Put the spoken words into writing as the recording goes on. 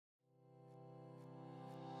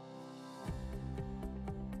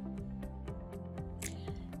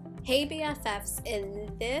Hey BFFs,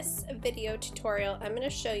 in this video tutorial I'm going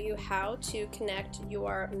to show you how to connect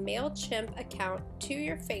your MailChimp account to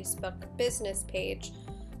your Facebook business page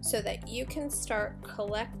so that you can start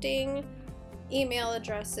collecting email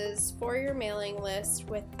addresses for your mailing list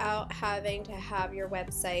without having to have your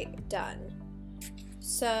website done.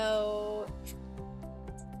 So,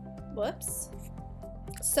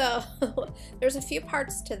 there's a few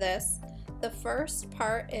parts to this. The first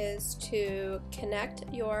part is to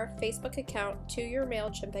connect your Facebook account to your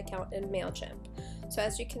MailChimp account in MailChimp. So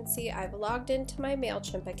as you can see, I've logged into my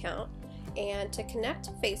MailChimp account, and to connect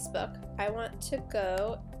to Facebook, I want to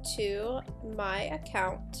go to my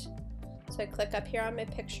account. So I click up here on my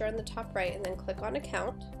picture in the top right and then click on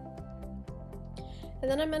account. And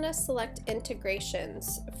then I'm going to select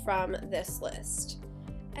integrations from this list.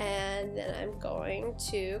 And then I'm going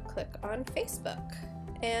to click on Facebook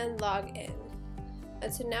and log in.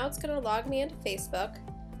 And so now it's going to log me into Facebook,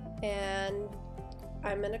 and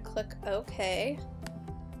I'm going to click OK.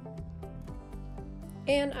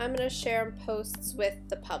 And I'm going to share posts with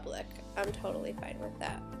the public. I'm totally fine with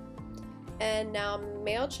that. And now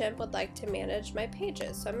MailChimp would like to manage my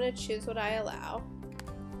pages, so I'm going to choose what I allow.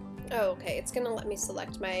 Oh, okay, it's going to let me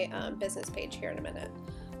select my business page here in a minute.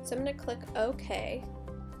 So I'm going to click OK.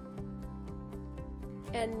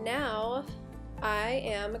 And now I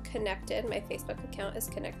am connected, my Facebook account is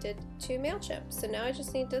connected to MailChimp. So now I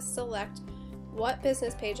just need to select what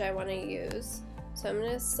business page I want to use. So I'm going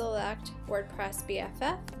to select WordPress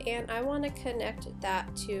BFF, and I want to connect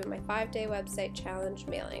that to my 5-day website challenge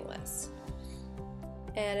mailing list.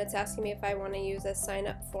 And it's asking me if I want to use a sign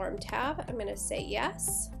up form tab. I'm going to say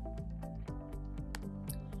yes.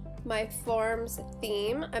 My forms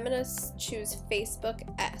theme, I'm going to choose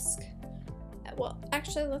Facebook-esque. Well,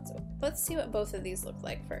 actually, let's see what both of these look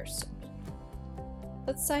like first.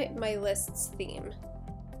 Let's cite my lists theme,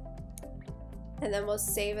 and then we'll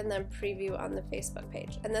save and then preview on the Facebook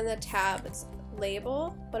page. And then the tabs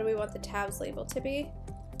label, what do we want the tabs label to be?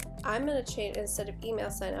 I'm going to change, instead of email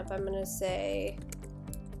sign up, I'm going to say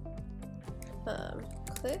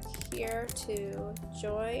click here to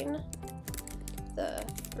join the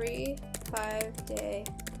free 5-day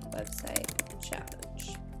website challenge.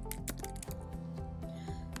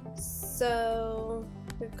 So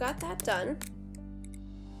we've got that done,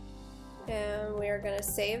 and we are going to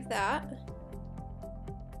save that,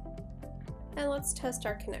 and let's test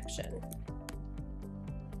our connection.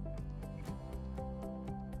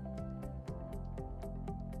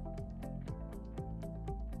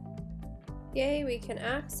 Yay, we can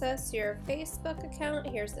access your Facebook account.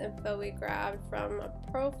 Here's the info we grabbed from a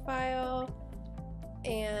profile,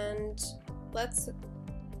 and let's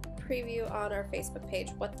preview on our Facebook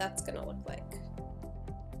page what that's going to look like.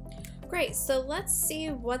 Great, so let's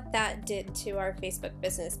see what that did to our Facebook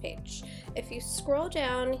business page. If you scroll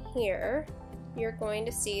down here, you're going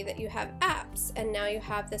to see that you have apps, and now you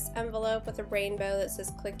have this envelope with a rainbow that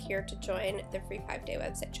says click here to join the free 5-day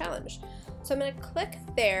website challenge. So I'm going to click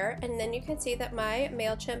there, and then you can see that my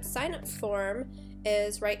MailChimp sign up form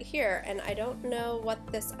is right here, and I don't know what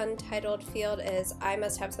this untitled field is. I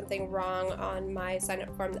must have something wrong on my sign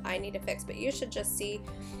up form that I need to fix, but you should just see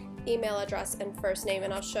email address and first name,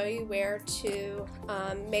 and I'll show you where to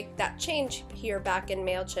make that change here back in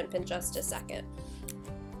MailChimp in just a second.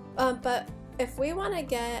 But if we want to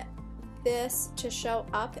get this to show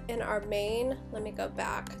up in our main, let me go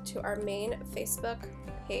back to our main Facebook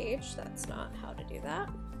page. That's not how to do that.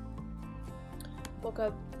 We'll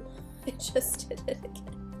go, I just did it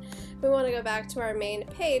again. We want to go back to our main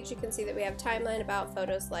page. You can see that we have timeline, about,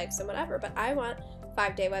 photos, likes, and whatever, but I want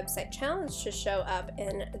 5-day website challenge to show up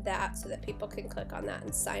in that so that people can click on that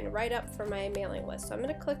and sign right up for my mailing list. So I'm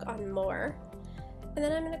going to click on more, and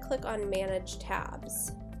then I'm going to click on manage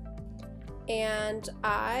tabs. And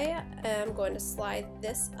I am going to slide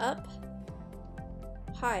this up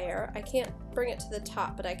higher. I can't bring it to the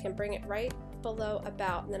top, but I can bring it right below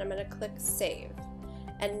about, and then I'm going to click save.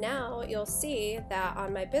 And now you'll see that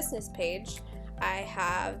on my business page, I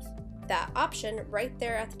have that option right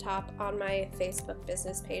there at the top on my Facebook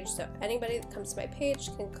business page. So anybody that comes to my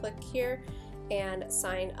page can click here and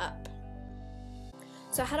sign up.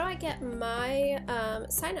 So how do I get my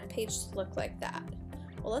sign up page to look like that?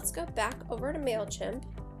 Well, let's go back over to MailChimp,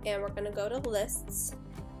 and we're going to go to lists,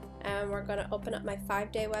 and we're going to open up my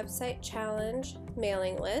 5-day website challenge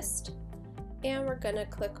mailing list, and we're going to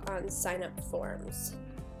click on sign up forms,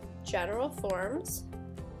 general forms,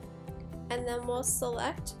 and then we'll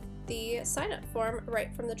select the sign up form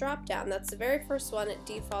right from the drop down. That's the very first one, it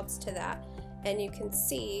defaults to that, and you can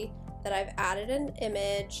see that I've added an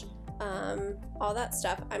image, all that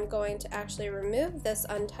stuff, I'm going to actually remove this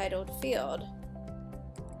untitled field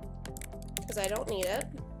because I don't need it.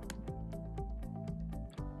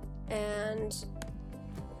 And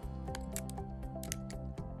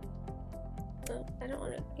I don't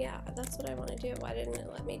want to, yeah, that's what I want to do. Why didn't it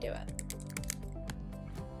let me do it?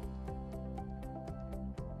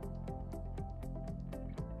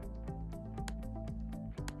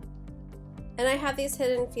 And I have these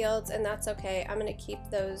hidden fields, and that's okay. I'm gonna keep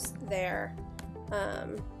those there.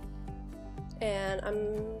 And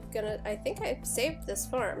I think I saved this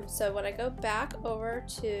form. So when I go back over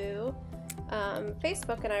to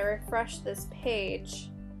Facebook and I refresh this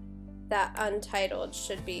page, that untitled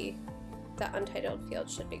field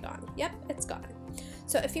should be gone. Yep, it's gone.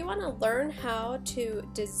 So if you want to learn how to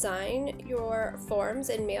design your forms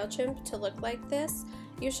in MailChimp to look like this,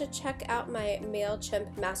 you should check out my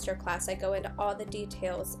MailChimp masterclass. I go into all the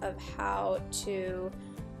details of how to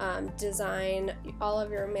design all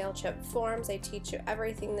of your MailChimp forms. I teach you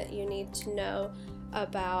everything that you need to know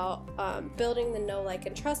about building the know, like,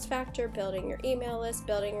 and trust factor, building your email list,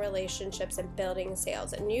 building relationships, and building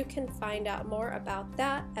sales. And you can find out more about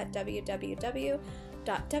that at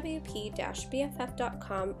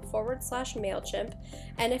www.wp-bff.com/MailChimp.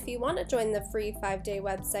 And if you want to join the free 5-day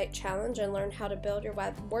website challenge and learn how to build your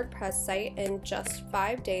WordPress site in just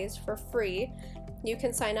 5 days for free, you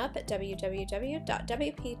can sign up at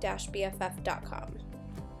www.wp-bff.com.